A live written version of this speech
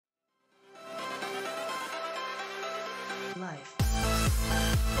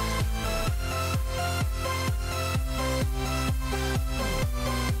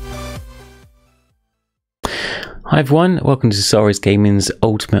Hi everyone, welcome to Soulrise Gaming's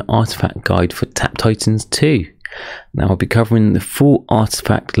Ultimate Artifact Guide for Tap Titans 2. Now I'll be covering the full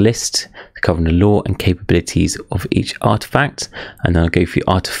artifact list, covering the lore and capabilities of each artifact, and then I'll go through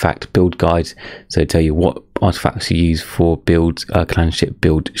the artifact build guide, so I'll tell you what artifacts you use for build, clanship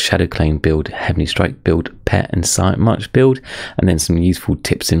build, shadow claim build, heavenly strike build, pet and silent march build, and then some useful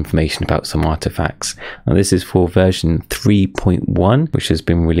tips and information about some artifacts. Now this is for version 3.1, which has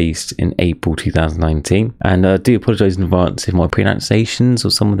been released in April 2019, and I do apologise in advance if my pronunciations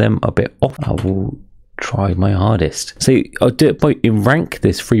or some of them are a bit off. I will try my hardest. So I'll do it by in rank.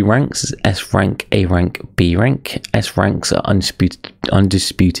 There's 3 ranks: S rank, A rank, B rank. S ranks are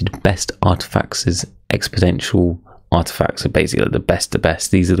undisputed best artifacts as exponential artifacts, so basically the best.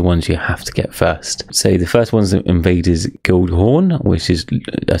 These are the ones you have to get first. So the first one's Invader's Guild Horn, which is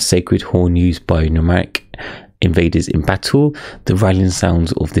a sacred horn used by numeric invaders in battle. The rallying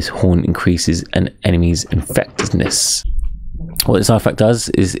sounds of this horn increases an enemy's effectiveness. What this artifact does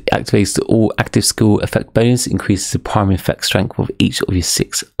is it activates the all active skill effect bonus, increases the primary effect strength of each of your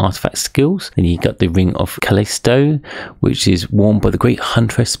 6 artifact skills. Then you got the Ring of Callisto, which is worn by the great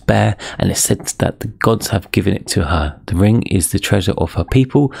huntress Bear, and it's said that the gods have given it to her. The ring is the treasure of her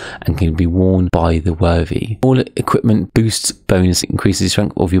people and can be worn by the worthy. All equipment boosts bonus increases the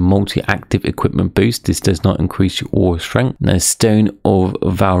strength of your multi-active equipment boost. This does not increase your aura strength. Now, Stone of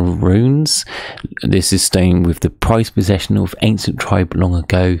Valrunes. This is stone with the prized possession of ancient tribe long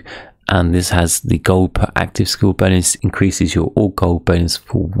ago, and this has the gold per active skill bonus, increases your all gold bonus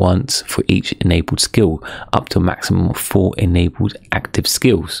for once for each enabled skill, up to a maximum of 4 enabled active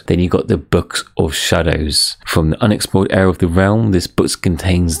skills. Then you got the Books of Shadows. From the unexplored area of the realm, this book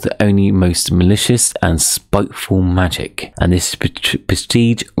contains the only most malicious and spiteful magic, and this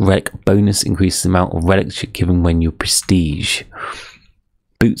prestige relic bonus increases the amount of relics you're given when you prestige.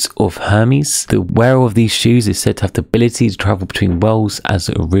 Boots of Hermes. The wearer of these shoes is said to have the ability to travel between worlds as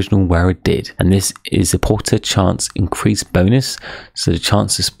the original wearer did, and this is a porter chance increased bonus, so the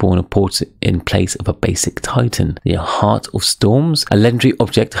chance to spawn a porter in place of a basic titan. The Heart of Storms, a legendary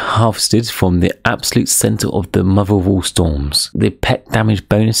object harvested from the absolute center of the mother of all storms. The pet damage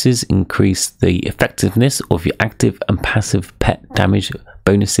bonuses increase the effectiveness of your active and passive pet damage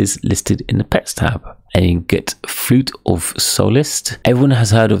bonuses listed in the pets tab. And you get Flute of Solist. Everyone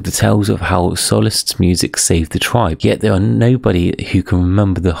has heard of the tales of how Solist's music saved the tribe, yet there are nobody who can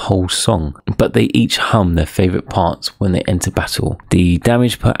remember the whole song, but they each hum their favourite parts when they enter battle. The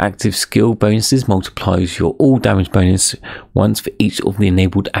damage per active skill bonuses multiplies your all damage bonus once for each of the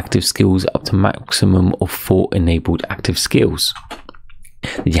enabled active skills up to maximum of 4 enabled active skills.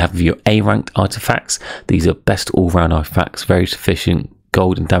 Then you have your A ranked artifacts. These are best all-round artifacts, very sufficient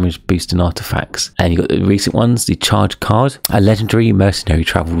gold and damage boosting artifacts. And you got the recent ones, the Charge card. A legendary mercenary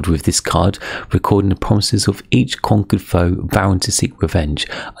travelled with this card, recording the promises of each conquered foe vowing to seek revenge,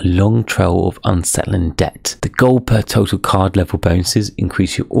 a long trail of unsettling debt. The gold per total card level bonuses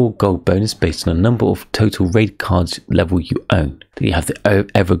increase your all gold bonus based on the number of total raid cards level you own. Then you have the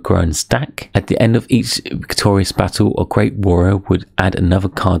ever-growing stack. At the end of each victorious battle, a great warrior would add another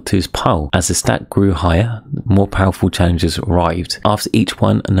card to his pile. As the stack grew higher, more powerful challengers arrived. After each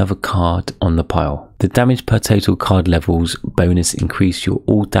one, another card on the pile. The damage per total card levels bonus increase your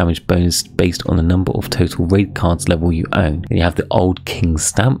all damage bonus based on the number of total raid cards level you own. And you have the Old King's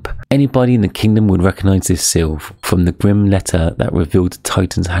Stamp. Anybody in the kingdom would recognize this seal from the grim letter that revealed the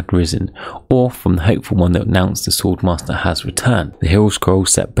Titans had risen, or from the hopeful one that announced the Swordmaster has returned. The Hero Scroll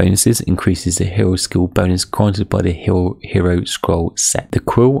set bonuses increases the hero skill bonus granted by the Hero Scroll set. The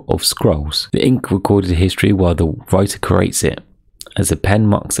Quill of Scrolls. The ink recorded history while the writer creates it. As the pen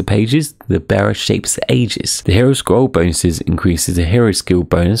marks the pages, the bearer shapes the ages. The Hero Scroll bonuses increases the hero skill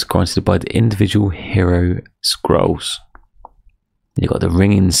bonus granted by the individual hero scrolls. You got the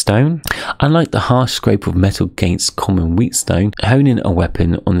Ringing Stone. Unlike the harsh scrape of metal against common wheatstone, honing a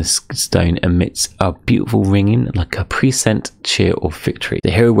weapon on the stone emits a beautiful ringing like a present cheer of victory.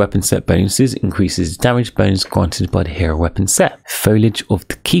 The hero weapon set bonuses increases the damage bonus granted by the hero weapon set. Foliage of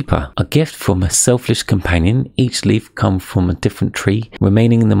the Keeper, a gift from a selfish companion. Each leaf comes from a different tree,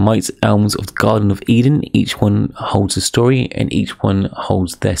 remaining in the might elms of the Garden of Eden. Each one holds a story, and each one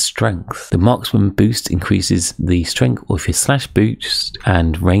holds their strength. The Marksman boost increases the strength of your slash boot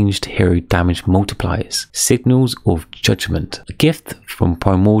and ranged hero damage multipliers. Signals of Judgment, a gift from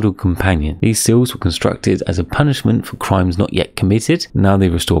Primordial Companion. These seals were constructed as a punishment for crimes not yet committed. Now they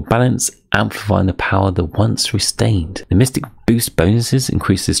restore balance, amplifying the power that once restrained. The Mystic Boost bonuses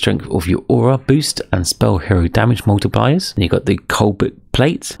increase the strength of your aura boost and spell hero damage multipliers. And you got the Colbert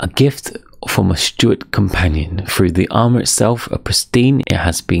Plate, a gift from a Stuart companion. Through the armour itself, a pristine, it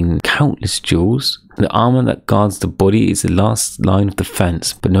has been countless duels. The armour that guards the body is the last line of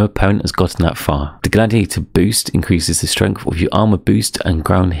defence, but no opponent has gotten that far. The Gladiator boost increases the strength of your armour boost and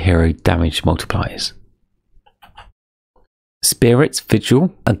ground hero damage multipliers. Spirit's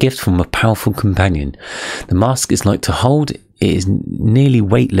Vigil, a gift from a powerful companion. The mask is light to hold. It is nearly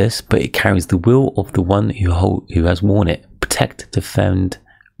weightless, but it carries the will of the one who has worn it. Protect, defend,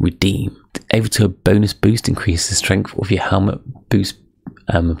 redeem. Able to a bonus boost, increase the strength of your helmet boost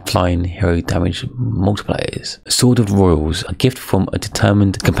flying hero damage multipliers. Sword of Royals, a gift from a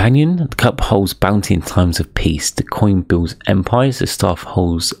determined companion. The cup holds bounty in times of peace. The coin builds empires. The staff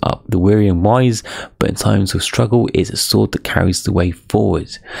holds up the weary and wise, but in times of struggle it is a sword that carries the way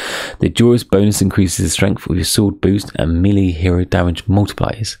forward. The Durus bonus increases the strength of your sword boost and melee hero damage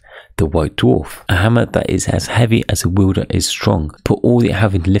multipliers. The White Dwarf, a hammer that is as heavy as the wielder is strong. Put all you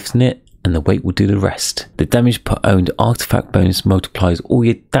have in lifting it, and the weight will do the rest. The damage per owned artifact bonus multiplies all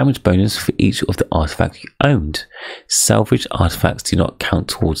your damage bonus for each of the artifacts you owned. Salvaged artifacts do not count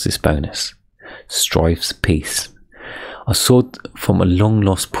towards this bonus. Strife's Peace, a sword from a long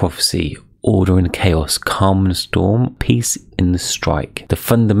lost prophecy. Order in chaos, calm in the storm, peace in the strike. The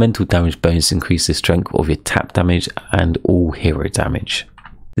fundamental damage bonus increases the strength of your tap damage and all hero damage.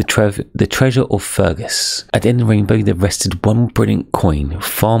 The Treasure of Fergus. At the end of the rainbow there rested one brilliant coin,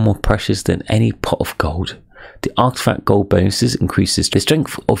 far more precious than any pot of gold. The artifact gold bonuses increases the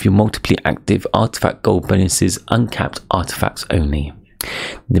strength of your multiply active artifact gold bonuses, uncapped artifacts only.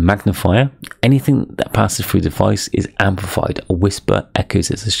 The Magnifier. Anything that passes through the device is amplified. A whisper echoes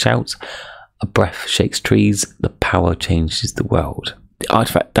as a shout. A breath shakes trees. The power changes the world. The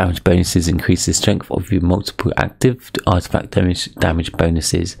artifact damage bonuses increase the strength of your multiple active artifact damage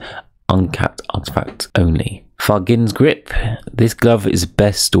bonuses, uncapped artifact only. Fargin's Grip. This glove is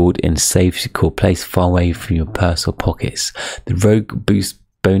best stored in a safe, secure place far away from your purse or pockets. The Rogue boost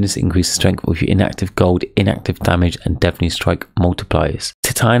bonus increases the strength of your inactive gold, inactive damage and deafening strike multipliers.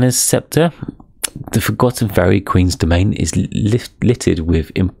 Titana's Scepter. The Forgotten Fairy Queen's domain is littered with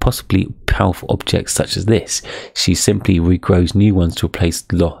impossibly powerful objects such as this. She simply regrows new ones to replace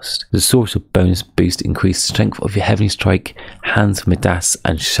the lost. The source of bonus boost increases the strength of your Heavenly Strike, Hands of Midas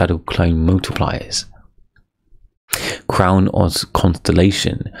and Shadow Clone multipliers. Crown of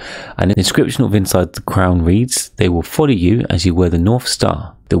Constellation. An inscription of inside the crown reads, "They will follow you as you were the North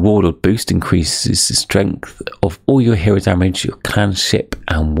Star." The Warlord boost increases the strength of all your hero damage, your clan ship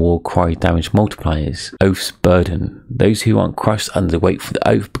and war cry damage multipliers. Oath's Burden. Those who aren't crushed under the weight for the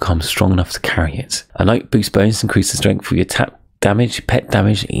oath become strong enough to carry it. A Night boost bonus increases the strength for your tap damage, pet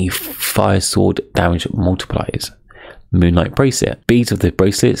damage and your fire sword damage multipliers. Moonlight Bracelet. Beads of the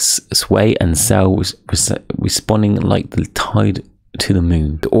bracelets sway and sail, responding like the tide to the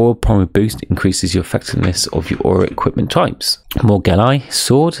moon. The Aura Primer boost increases your effectiveness of your aura equipment types. Morgelai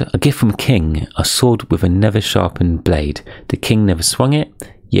Sword. A gift from King. A sword with a never sharpened blade. The king never swung it,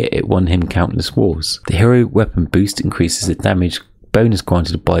 yet it won him countless wars. The Hero Weapon boost increases the damage bonus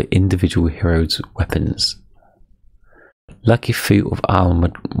granted by individual heroes' weapons. Lucky Foot of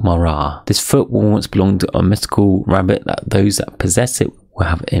Al-Marah. This foot once belonged to a mystical rabbit that those that possess it will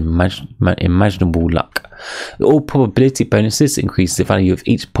have imaginable luck. All probability bonuses increase the value of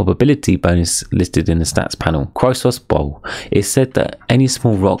each probability bonus listed in the stats panel. Chrysos Bowl. It is said that any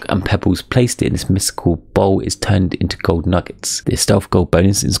small rock and pebbles placed in this mystical bowl is turned into gold nuggets. The stealth gold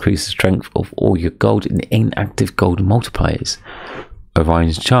bonus increases the strength of all your gold and inactive gold multipliers.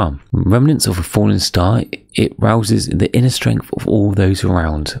 Orion's Charm. Remnants of a fallen star, it rouses the inner strength of all those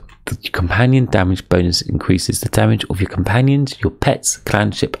around. The companion damage bonus increases the damage of your companions, your pets,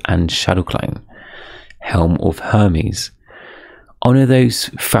 clanship and shadow clone. Helm of Hermes. Honor those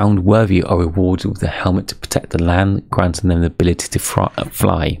found worthy are rewarded with the helmet to protect the land, granting them the ability to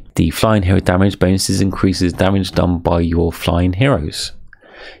fly. The flying hero damage bonuses increases damage done by your flying heroes.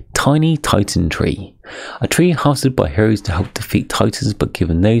 Tiny Titan Tree. A tree harvested by heroes to help defeat titans but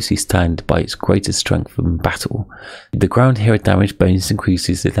given those who stand by its greatest strength in battle. The ground hero damage bonus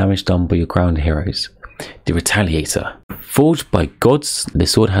increases the damage done by your ground heroes. The Retaliator. Forged by gods, the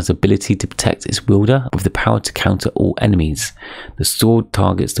sword has the ability to protect its wielder with the power to counter all enemies. The sword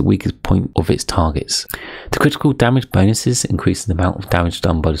targets the weakest point of its targets. The critical damage bonuses increase the amount of damage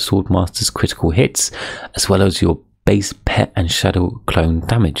done by the swordmaster's critical hits, as well as your base pet and shadow clone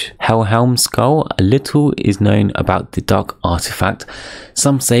damage. Hellhelm Skull. A little is known about the dark artifact.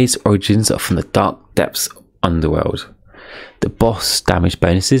 Some say its origins are from the dark depths underworld. The boss damage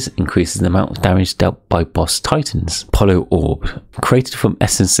bonuses increases the amount of damage dealt by boss titans. Apollo Orb, created from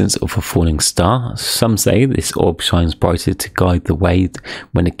essences of a falling star. Some say this orb shines brighter to guide the way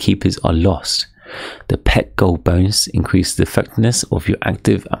when the keepers are lost. The pet gold bonus increases the effectiveness of your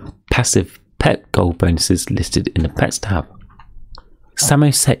active and passive pet gold bonuses listed in the pets tab.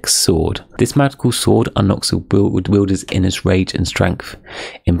 Samosek's sword. This magical sword unlocks a wielder's inner rage and strength.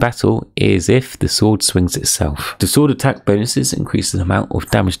 In battle, it is if the sword swings itself. The sword attack bonuses increase the amount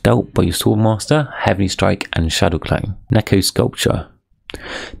of damage dealt by your swordmaster, heavenly strike and shadow clone. Neko sculpture.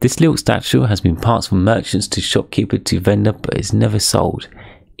 This little statue has been passed from merchants to shopkeeper to vendor but is never sold.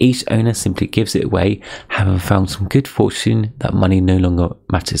 Each owner simply gives it away, having found some good fortune that money no longer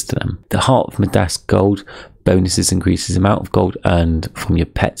matters to them. The Heart of Midas gold bonuses increases the amount of gold earned from your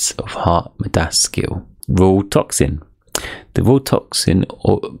Pets of Heart Midas skill. Raw Toxin. The raw toxin,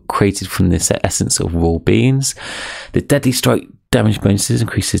 created from the essence of raw beings. The deadly strike damage bonuses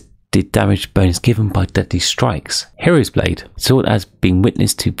increases the damage bonus given by deadly strikes. Hero's Blade. Sword has been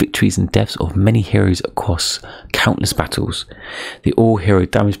witness to victories and deaths of many heroes across countless battles. The all hero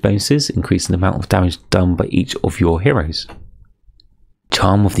damage bonuses increase the amount of damage done by each of your heroes.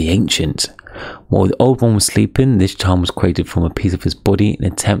 Charm of the Ancient. While the old one was sleeping, this charm was created from a piece of his body in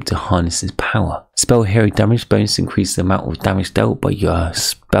an attempt to harness his power. Spell hero damage bonus increases the amount of damage dealt by your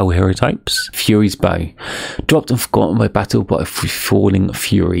spell hero types. Fury's Bow. Dropped and forgotten by battle by a falling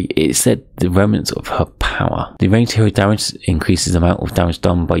Fury, it said the remnants of her power. The ranged hero damage increases the amount of damage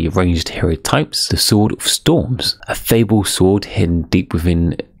done by your ranged hero types. The Sword of Storms. A fable sword hidden deep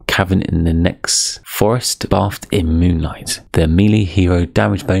within cavern in the next forest, bathed in moonlight. The melee hero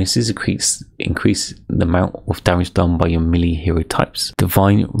damage bonuses increase the amount of damage done by your melee hero types.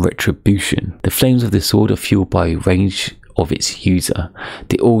 Divine Retribution. The flames of the sword are fueled by range of its user.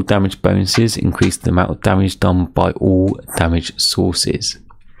 The all damage bonuses increase the amount of damage done by all damage sources.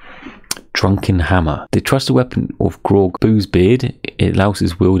 Drunken Hammer. The trusted weapon of Grog Boozebeard, it allows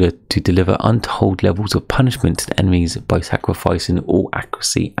his wielder to deliver untold levels of punishment to the enemies by sacrificing all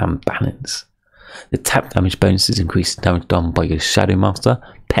accuracy and balance. The tap damage bonuses increase the damage done by your Shadow Master,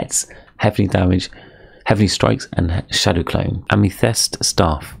 Pets, Heavenly Strikes and Shadow Clone. Amethyst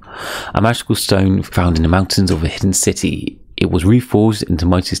Staff. A magical stone found in the mountains of a hidden city. It was reforged into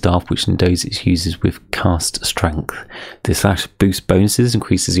Mighty Staff, which endows its users with cast strength. The slash boost bonuses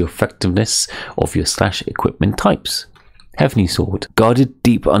increases your effectiveness of your slash equipment types. Heavenly Sword. Guarded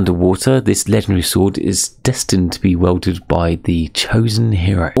deep underwater, this legendary sword is destined to be wielded by the chosen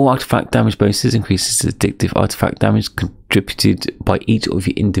hero. All artifact damage bonuses increases the addictive artifact damage contributed by each of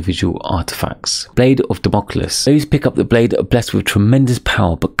your individual artifacts. Blade of Damocles. Those who pick up the blade are blessed with tremendous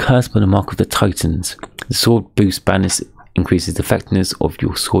power but cursed by the mark of the Titans. The sword boost bonus increases the effectiveness of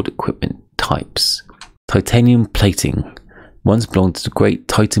your sword equipment types. Titanium Plating. Once belonged to the great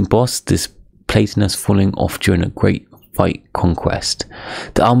Titan boss, this plating has fallen off during a great fight conquest.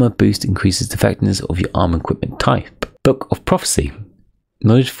 The armor boost increases the effectiveness of your armor equipment type. Book of Prophecy.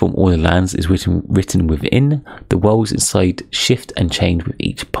 Knowledge from all the lands is written within. The worlds inside shift and change with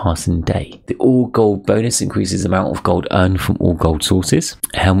each passing day. The all gold bonus increases the amount of gold earned from all gold sources.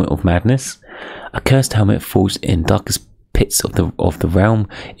 Helmet of Madness. A cursed helmet forged in darkest pits of the realm.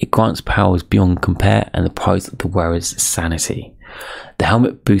 It grants powers beyond compare and the price of the wearer's sanity. The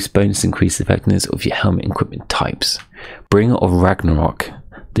helmet boost bonus increases the effectiveness of your helmet equipment types. Bringer of Ragnarok.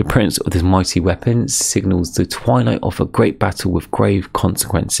 The appearance of this mighty weapon signals the twilight of a great battle with grave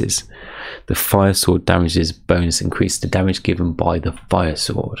consequences. The fire sword damages bonus increases the damage given by the fire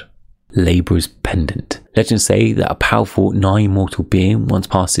sword. Labourer's Pendant. Legends say that a powerful nigh-immortal being once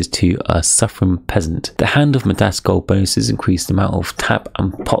passes to a suffering peasant. The Hand of Midas gold bonuses increase the amount of tap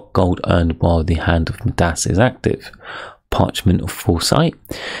and pot gold earned while the Hand of Midas is active. Parchment of Foresight.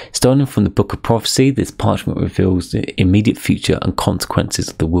 Stolen from the Book of Prophecy, this parchment reveals the immediate future and consequences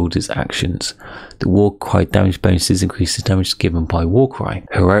of the wielder's actions. The War Cry damage bonuses increase the damage given by War Cry.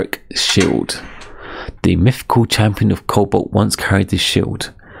 Heroic Shield. The mythical champion of Cobalt once carried this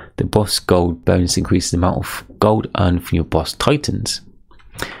shield. The boss gold bonus increases the amount of gold earned from your boss titans.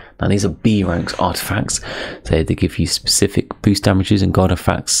 Now these are B ranks artifacts, so they give you specific boost damages and god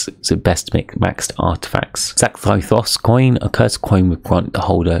artifacts, so best to make maxed artifacts. Zakthithos coin, a cursed coin would grant the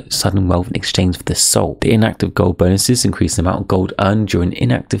holder sudden wealth in exchange for the soul. The inactive gold bonuses increase the amount of gold earned during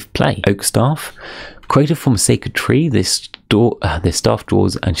inactive play. Oak Staff. Created from a sacred tree, this staff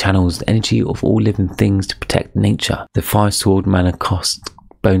draws and channels the energy of all living things to protect nature. The Fire Sword mana cost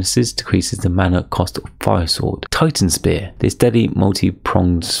bonuses decreases the mana cost of Fire Sword. Titan Spear. This deadly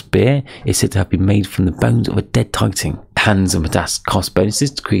multi-pronged spear is said to have been made from the bones of a dead titan. Hands of Midas. Cost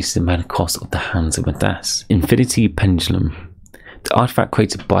bonuses decreases the mana cost of the Hands of Midas. Infinity Pendulum. The artifact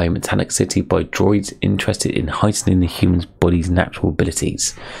created by Metallic City by droids interested in heightening the human body's natural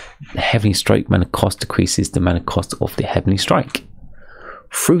abilities. The Heavenly Strike mana cost decreases the mana cost of the Heavenly Strike.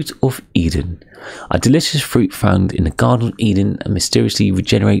 Fruit of Eden. A delicious fruit found in the Garden of Eden and mysteriously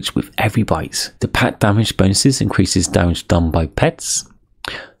regenerates with every bite. The pet damage bonuses increases damage done by pets.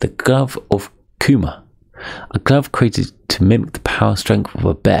 The Glove of Kuma. A glove created to mimic the power strength of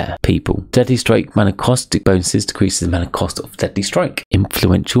a bear. People. Deadly Strike mana cost bonuses decreases the mana cost of Deadly Strike.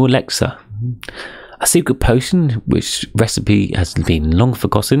 Influential Elixir. A secret potion, which recipe has been long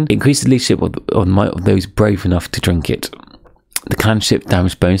forgotten, increases the leadership of the might of those brave enough to drink it. The clanship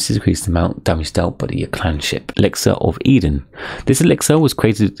damage bonuses increase the amount of damage dealt by your clanship. Elixir of Eden. This elixir was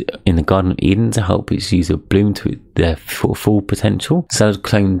created in the Garden of Eden to help its user bloom to their full potential. Shadow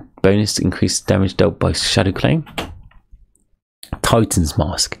Clone bonus increases damage dealt by Shadow Clone. Titan's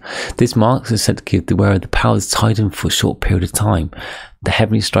Mask. This mask is said to give the wearer the power of the Titan for a short period of time. The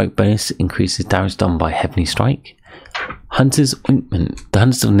Heavenly Strike bonus increases damage done by Heavenly Strike. Hunter's Ointment. The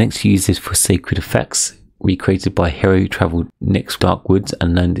Hunter's Ointment uses this for sacred effects. Recreated by a hero who travelled next dark woods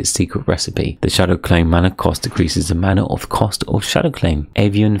and learned its secret recipe. The Shadow Clone mana cost decreases the mana of cost of Shadow Clone.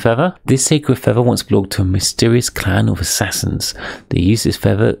 Avian Feather. This sacred feather once belonged to a mysterious clan of assassins. They used this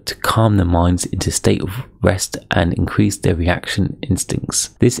feather to calm their minds into a state of rest and increase their reaction instincts.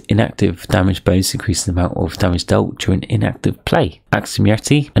 This inactive damage bonus increases the amount of damage dealt during inactive play. Axiom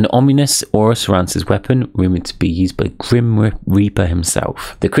Yeti. An ominous aura surrounds his weapon, rumoured to be used by Grim Reaper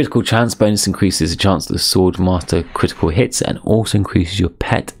himself. The critical chance bonus increases the chance of the sword master critical hits and also increases your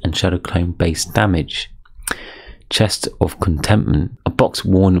pet and Shadow Clone based damage. Chest of Contentment. A box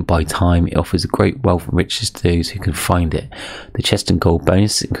worn by time, it offers a great wealth and riches to those who can find it. The chest and gold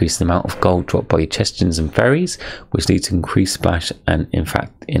bonus increases the amount of gold dropped by your chestons and fairies, which leads to increased splash and in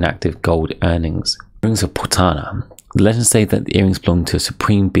fact inactive gold earnings. Earrings of Portana. The legends say that the earrings belonged to a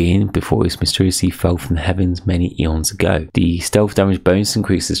supreme being before it mysteriously fell from the heavens many eons ago. The stealth damage bonus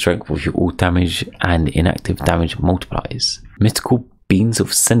increases the strength of your all damage and inactive damage multipliers. Mystical Beans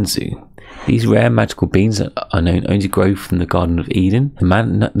of Senzu. These rare magical beans are known only to grow from the Garden of Eden.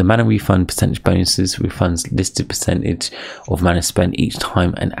 The mana refund percentage bonuses refunds listed percentage of mana spent each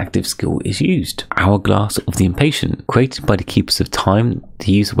time an active skill is used. Hourglass of the Impatient. Created by the Keepers of Time,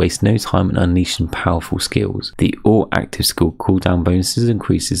 the user wastes no time in unleashing powerful skills. The all active skill cooldown bonuses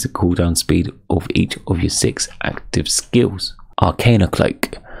increases the cooldown speed of each of your 6 active skills. Arcana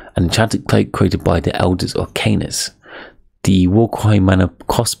Cloak. An enchanted cloak created by the Elders Arcanus. The Warcry mana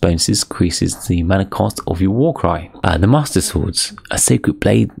cost bonuses increases the mana cost of your Warcry. The Master Swords. A sacred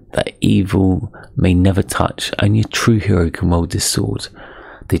blade that evil may never touch. Only a true hero can wield this sword.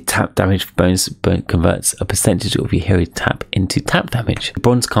 The tap damage bonus converts a percentage of your hero tap into tap damage. The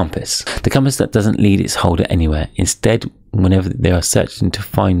Bronze Compass. The compass that doesn't lead its holder anywhere. Instead, whenever they are searching to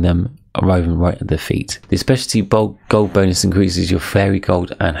find them, arriving right at their feet. The specialty gold bonus increases your fairy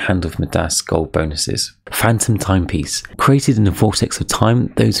gold and Hand of Midas gold bonuses. Phantom Timepiece. Created in the vortex of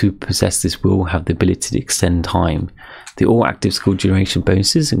time, those who possess this will have the ability to extend time. The all active skill generation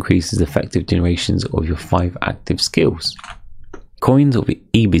bonuses increases the effective generations of your 5 active skills. Coins of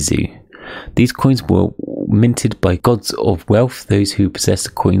Ibizu. These coins were minted by gods of wealth. Those who possess the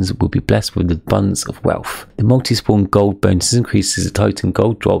coins will be blessed with abundance of wealth. The multi-spawn gold bonuses increases the Titan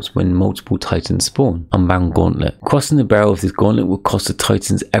gold drops when multiple Titans spawn. Unbound Gauntlet. Crossing the barrel of this gauntlet will cost the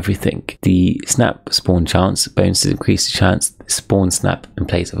Titans everything. The snap spawn chance bonuses increase the chance to spawn snap in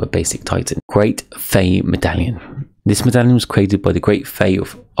place of a basic Titan. Great Fae Medallion. This medallion was created by the Great Fae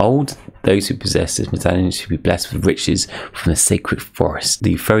of old. Those who possess this medallion should be blessed with riches from the sacred forest.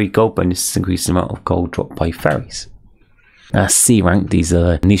 The fairy gold bonus increases the amount of gold dropped by fairies. C rank, these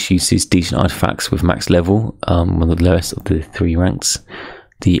are niche uses, decent artifacts with max level, one of the lowest of the 3 ranks.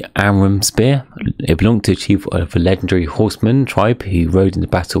 The Amram Spear. It belonged to a chief of a legendary horseman tribe who rode into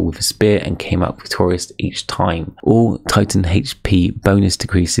battle with a spear and came out victorious each time. All Titan HP bonus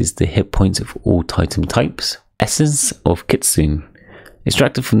decreases the hit points of all Titan types. Essence of Kitsune.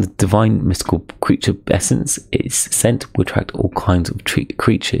 Extracted from the divine mystical creature essence, its scent will attract all kinds of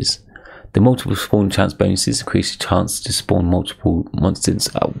creatures. The multiple spawn chance bonuses increase the chance to spawn multiple monsters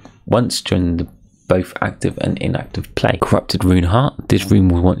at once during the both active and inactive play. Corrupted Rune Heart. This rune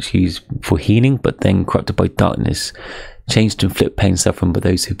was once used for healing, but then corrupted by darkness, changed to inflict pain and suffering by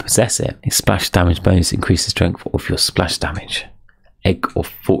those who possess it. A splash damage bonus increases the strength of your splash damage. Egg of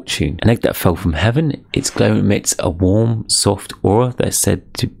Fortune. An egg that fell from heaven, its glow emits a warm, soft aura that is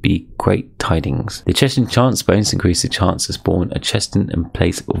said to be great tidings. The chest enchants bonus increase the chance to spawn a chestant in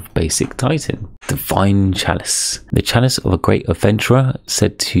place of basic titan. Divine Chalice. The chalice of a great adventurer,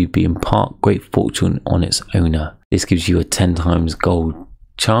 said to be impart great fortune on its owner. This gives you a 10 times gold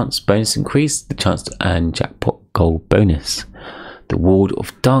chance bonus increase, the chance to earn jackpot gold bonus. The Ward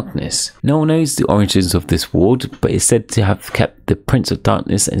of Darkness. No one knows the origins of this ward, but is said to have kept the Prince of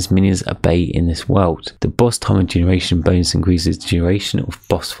Darkness and his minions at bay in this world. The boss time and duration bonus increases the duration of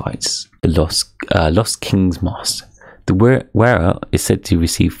boss fights. The Lost King's Mask. The wearer is said to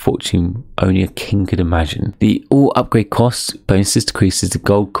receive fortune only a king could imagine. The all upgrade costs bonuses decreases the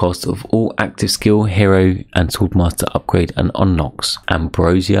gold cost of all active skill, hero and swordmaster upgrade and unlocks.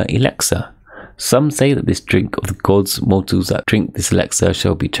 Ambrosia Elixir. Some say that this drink of the gods, mortals that drink this elixir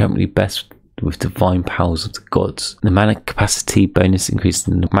shall be terminally blessed with divine powers of the gods. The mana capacity bonus increases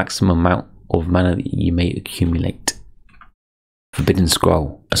the maximum amount of mana that you may accumulate. Forbidden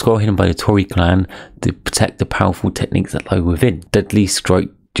Scroll. A scroll hidden by the Tory clan to protect the powerful techniques that lie within. Deadly Strike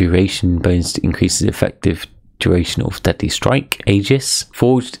duration bonus increases the effective duration of Deadly Strike. Aegis.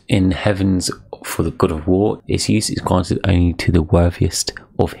 Forged in heavens for the god of war, its use is granted only to the worthiest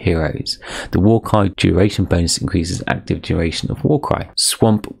of heroes. The Warcry duration bonus increases active duration of Warcry.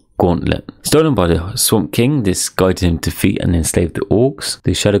 Swamp Gauntlet. Stolen by the Swamp King, this guided him to defeat and enslave the orcs.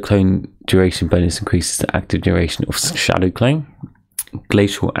 The Shadow Clone duration bonus increases the active duration of Shadow Clone.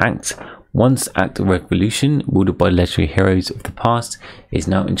 Glacial Act. Once Act of Revolution, wielded by legendary heroes of the past, is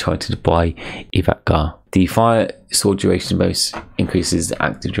now enchanted by Ivakgar. The Fire Sword duration bonus increases the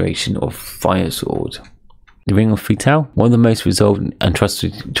active duration of Fire Sword. The Ring of Frital. One of the most resolved and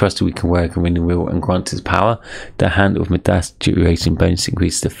trusted we can work in the wheel and grant his power. The Hand of Midas duration bonus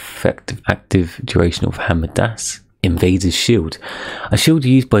increases the effective active duration of Hand Midas. Invader's Shield. A shield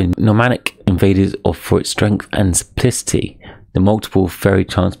used by nomadic invaders for its strength and simplicity. The multiple fairy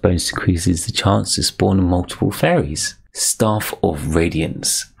chance bonus increases the chance to spawn multiple fairies. Staff of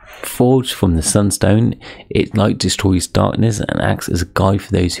Radiance. Forged from the Sunstone, its light destroys darkness and acts as a guide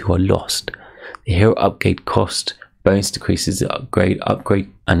for those who are lost. The hero upgrade cost bonus decreases the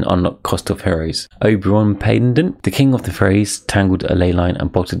upgrade and unlock cost of heroes. Oberon Pendant. The king of the fairies tangled a ley line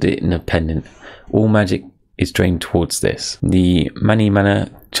and bottled it in a pendant. All magic is drained towards this. The Many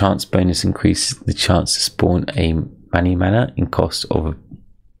Mana chance bonus increases the chance to spawn a Many Mana in cost of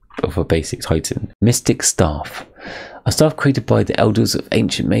a basic titan. Mystic Staff. A staff created by the elders of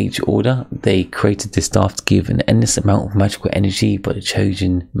Ancient Mage Order. They created this staff to give an endless amount of magical energy by the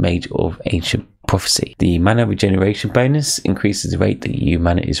chosen mage of ancient prophecy. The mana regeneration bonus increases the rate that your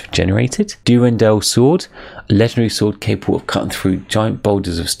mana is regenerated. Durandal Sword. A legendary sword capable of cutting through giant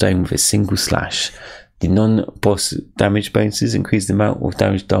boulders of stone with a single slash. The non-boss damage bonuses increase the amount of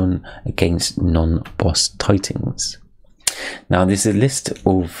damage done against non-boss titans. Now this is a list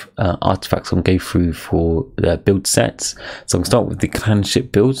of artifacts I'm going to go through for the build sets. So I'm going to start with the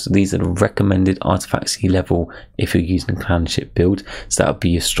clanship builds. These are the recommended artifacts you level if you're using a clanship build. So that would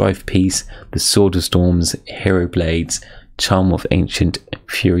be your Strife Piece, the Sword of Storms, Hero Blades, Charm of Ancient,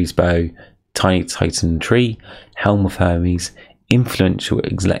 Fury's Bow, Tiny Titan Tree, Helm of Hermes, Influential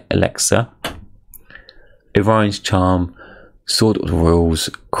Elixir, Orion's Charm, Sword of the Royals,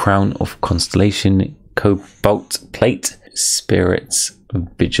 Crown of Constellation, Cobalt Plate, Spirit's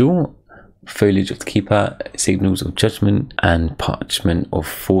Vigil, Foliage of the Keeper, Signals of Judgment, and Parchment of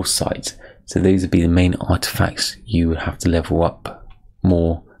Foresight. So those would be the main artifacts you would have to level up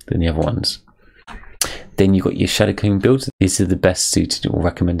more than the other ones. Then you've got your Shadow Clone builds. These are the best suited or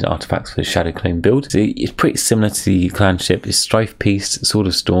recommended artifacts for the Shadow Clone build. So it's pretty similar to the clanship. It's Strife Piece, Sword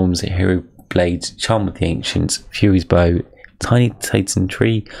of Storms, Hero Blades, Charm of the Ancients, Fury's Bow, Tiny Titan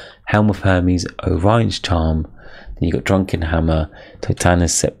Tree, Helm of Hermes, Orion's Charm. Then you've got Drunken Hammer,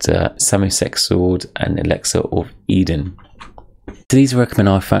 Titanus Scepter, Samosex Sword, and Elixir of Eden. So these are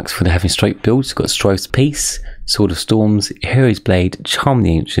recommended artifacts for the Heaven Strike build. You've got Strife's Piece, Sword of Storms, Hero's Blade, Charm of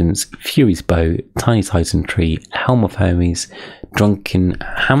the Ancients, Fury's Bow, Tiny Titan Tree, Helm of Hermes, Drunken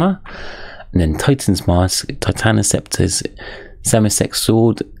Hammer, and then Titan's Mask, Titanus Scepters, Samosex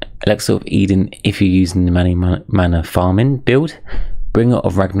Sword, Elixir of Eden if you're using the Many Mana farming build, Bringer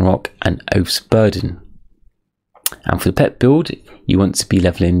of Ragnarok, and Oath's Burden. And for the pet build, you want to be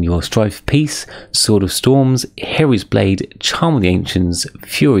leveling your Strife Piece, Sword of Storms, Hero's Blade, Charm of the Ancients,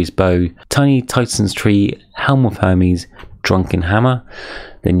 Fury's Bow, Tiny Titan's Tree, Helm of Hermes, Drunken Hammer.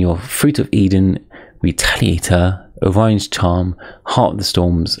 Then your Fruit of Eden, Retaliator, Orion's Charm, Heart of the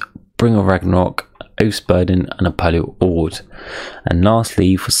Storms, Bringer of Ragnarok, Oath's Burden and Apollo Ord. And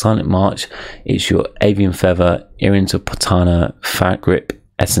lastly, for Silent March, it's your Avian Feather, Earrings of Potana, Fat Grip,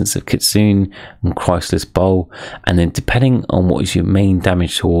 Essence of Kitsune, and Christless Bowl. And then depending on what is your main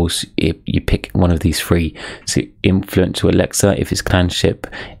damage source, you pick one of these three. So Influential Elixir if it's Clanship,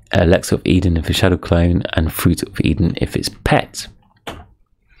 Elixir of Eden if it's Shadow Clone, and Fruit of Eden if it's Pet.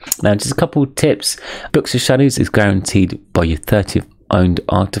 Now, just a couple of tips. Books of Shadows is guaranteed by your 30th owned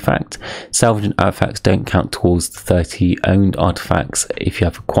artifact. Salvaged artifacts don't count towards the 30 owned artifacts if you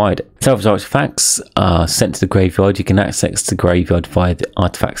have acquired it. Salvaged artifacts are sent to the graveyard. You can access the graveyard via the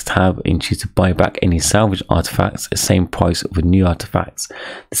artifacts tab and choose to buy back any salvaged artifacts at the same price of a new artifacts.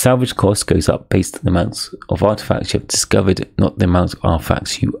 The salvage cost goes up based on the amounts of artifacts you have discovered, not the amount of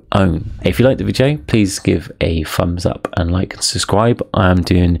artifacts you own. If you liked the video, please give a thumbs up and like and subscribe. I am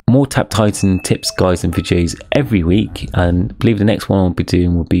doing more Tap Titan tips, guides and videos every week, and I believe the next one I'll be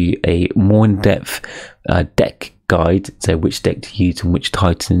doing will be a more in-depth deck guide, so which deck to use and which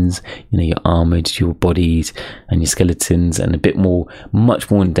Titans, you know, your armored, your bodies and your skeletons, and a bit more, much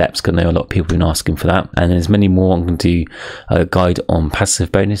more in depth, because I know a lot of people have been asking for that. And there's many more. I'm going to do a guide on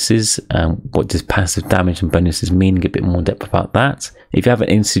passive bonuses, what does passive damage and bonuses mean, get a bit more in depth about that. If you have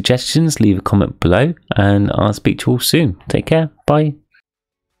any suggestions, leave a comment below and I'll speak to you all soon. Take care, bye.